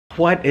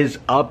What is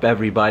up,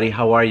 everybody?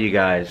 How are you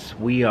guys?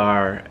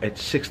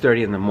 It's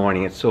 6:30 in the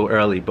morning. It's so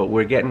early, but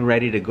we're getting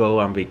ready to go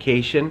on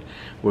vacation.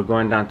 We're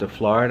going down to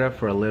Florida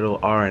for a little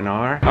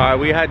R&R.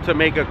 We had to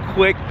make a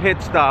quick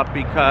pit stop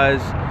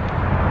because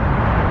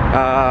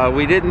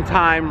we didn't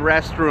time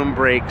restroom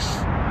breaks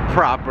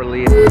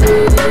properly.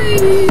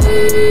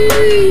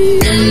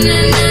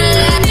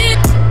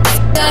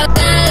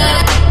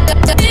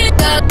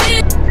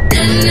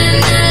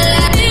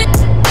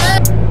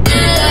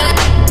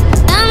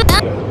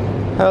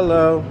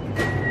 Hello.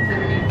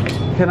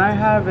 Can I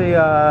have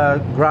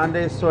a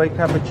grande soy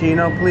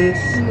cappuccino, please?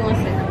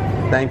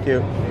 Thank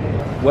you.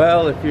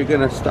 Well, if you're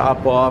gonna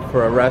stop off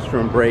for a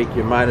restroom break,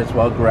 you might as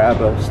well grab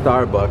a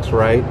Starbucks,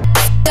 right?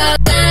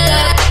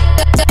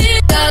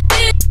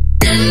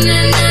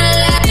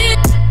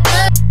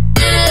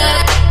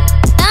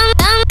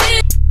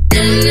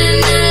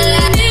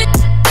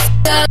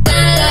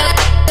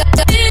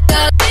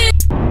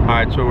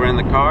 Alright, so we're in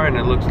the car and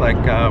it looks like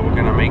we're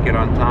gonna make it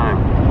on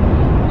time.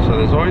 So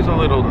there's always a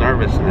little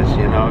nervousness,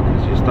 you know,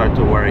 because you start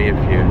to worry if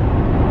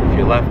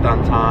you left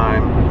on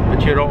time.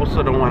 But you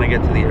also don't want to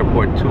get to the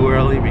airport too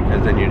early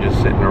because then you're just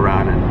sitting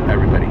around and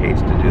everybody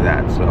hates to do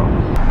that. So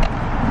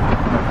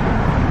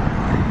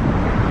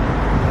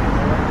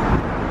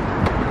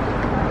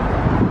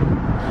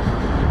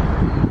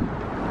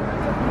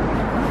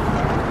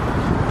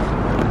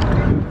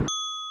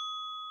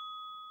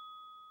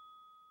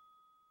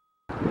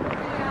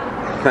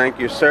thank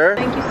you, sir.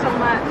 Thank you so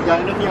much. You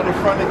got anything on the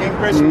front again,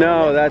 Chris?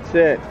 No, that's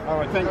it. All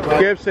right, thank you.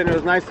 Gibson, it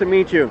was nice to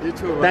meet you. You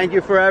too, man. Thank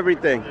you for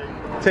everything.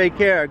 Take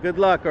care. Good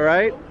luck, all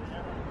right?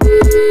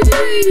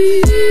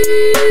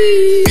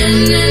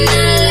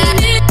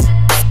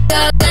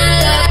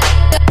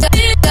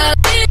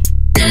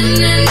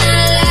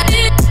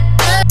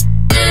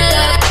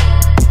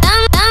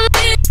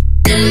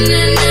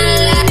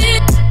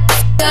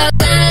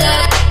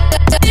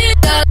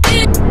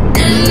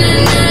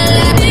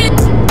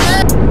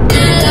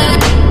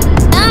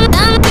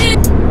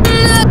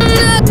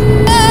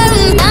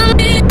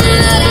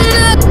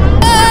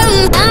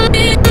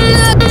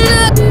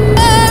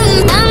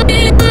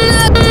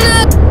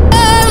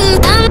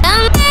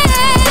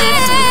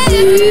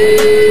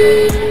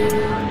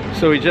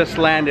 So we just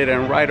landed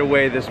and right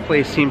away this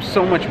place seems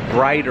so much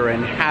brighter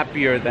and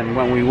happier than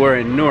when we were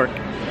in Newark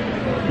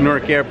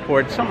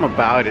Airport. Something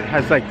about it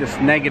has like this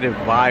negative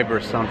vibe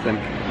or something.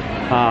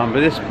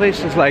 But this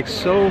place is like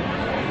so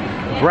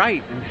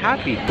bright and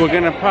happy. We're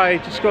gonna probably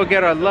just go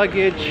get our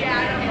luggage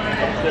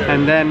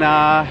and then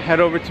head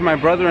over to my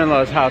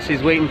brother-in-law's house.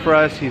 He's waiting for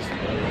us. He's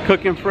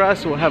cooking for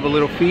us. We'll have a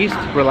little feast,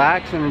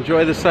 relax, and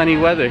enjoy the sunny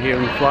weather here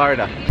in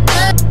Florida.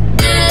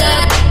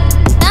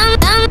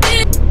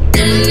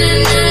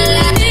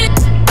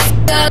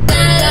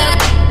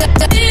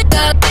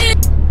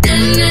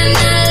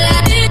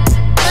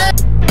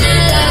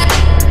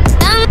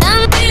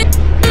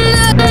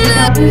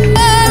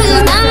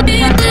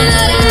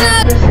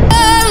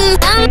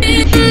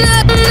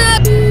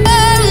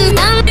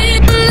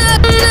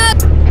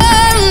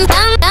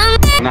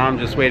 Now I'm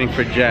just waiting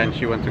for Jen.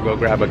 She went to go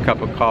grab a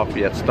cup of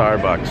coffee at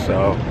Starbucks.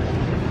 So,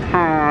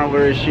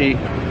 where is she?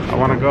 I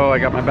want to go. I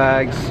got my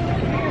bags.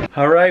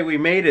 All right, we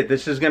made it.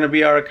 This is going to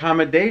be our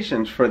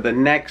accommodations for the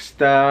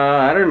next,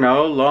 I don't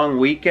know, long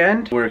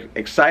weekend. We're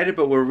excited,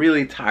 but we're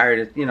really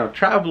tired. You know,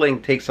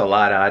 traveling takes a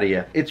lot out of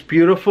you. It's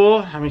beautiful.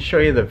 Let me show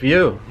you the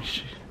view.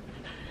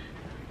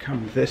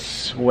 Come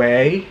this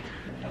way.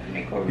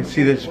 You can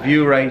see this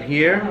view right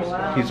here.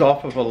 He's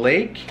off of a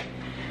lake.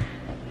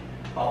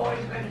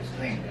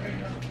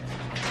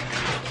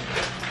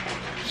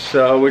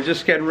 So we're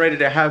just getting ready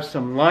to have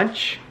some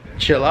lunch,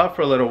 chill out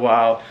for a little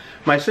while.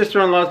 My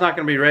sister-in-law is not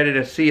going to be ready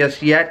to see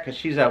us yet because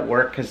she's at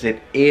work because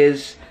it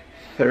is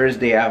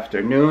Thursday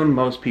afternoon.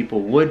 Most people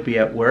would be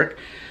at work.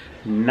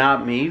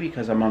 Not me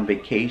because I'm on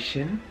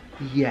vacation.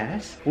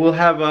 Yes. We'll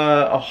have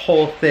a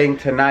whole thing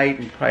tonight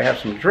and probably have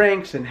some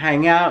drinks and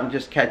hang out and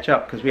just catch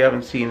up because we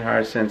haven't seen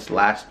her since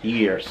last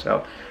year.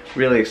 So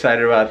really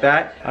excited about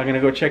that. I'm going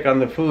to go check on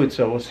the food,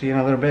 so we'll see you in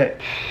a little bit.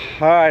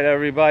 All right,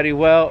 everybody.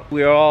 Well,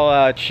 we're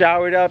all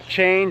showered up,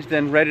 changed,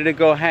 and ready to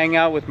go hang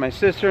out with my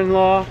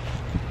sister-in-law.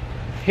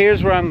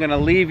 Here's where I'm gonna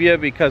leave you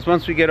because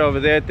once we get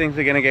over there, things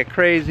are gonna get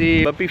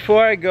crazy. But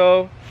before I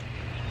go,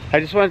 I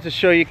just wanted to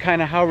show you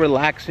kind of how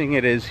relaxing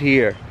it is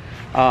here.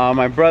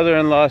 My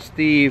brother-in-law,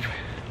 Steve,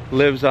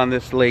 lives on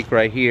this lake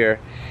right here.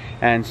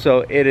 And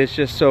so it is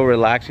just so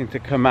relaxing to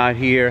come out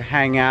here,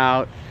 hang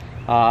out.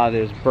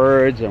 There's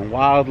birds and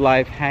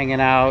wildlife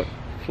hanging out,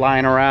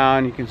 flying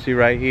around. You can see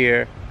right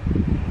here.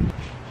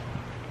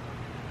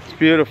 It's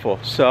beautiful.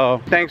 So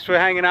thanks for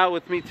hanging out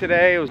with me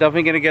today. I was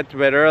definitely gonna get to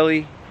bed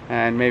early.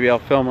 And maybe I'll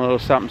film a little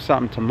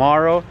something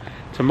tomorrow.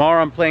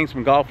 Tomorrow I'm playing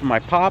some golf with my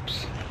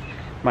pops.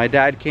 My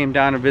dad came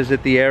down to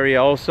visit the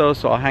area also,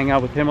 so I'll hang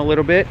out with him a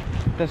little bit.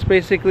 That's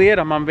basically it.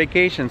 I'm on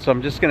vacation, so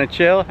I'm just gonna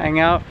chill, hang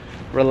out,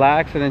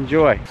 relax, and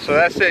enjoy. So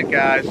that's it,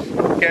 guys.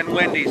 It's getting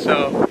windy,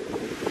 so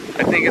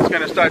I think it's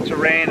gonna start to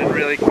rain and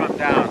really come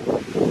down.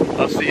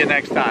 I'll see you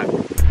next time.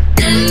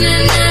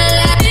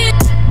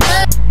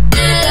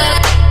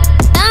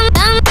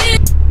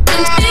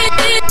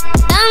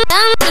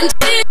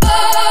 I'm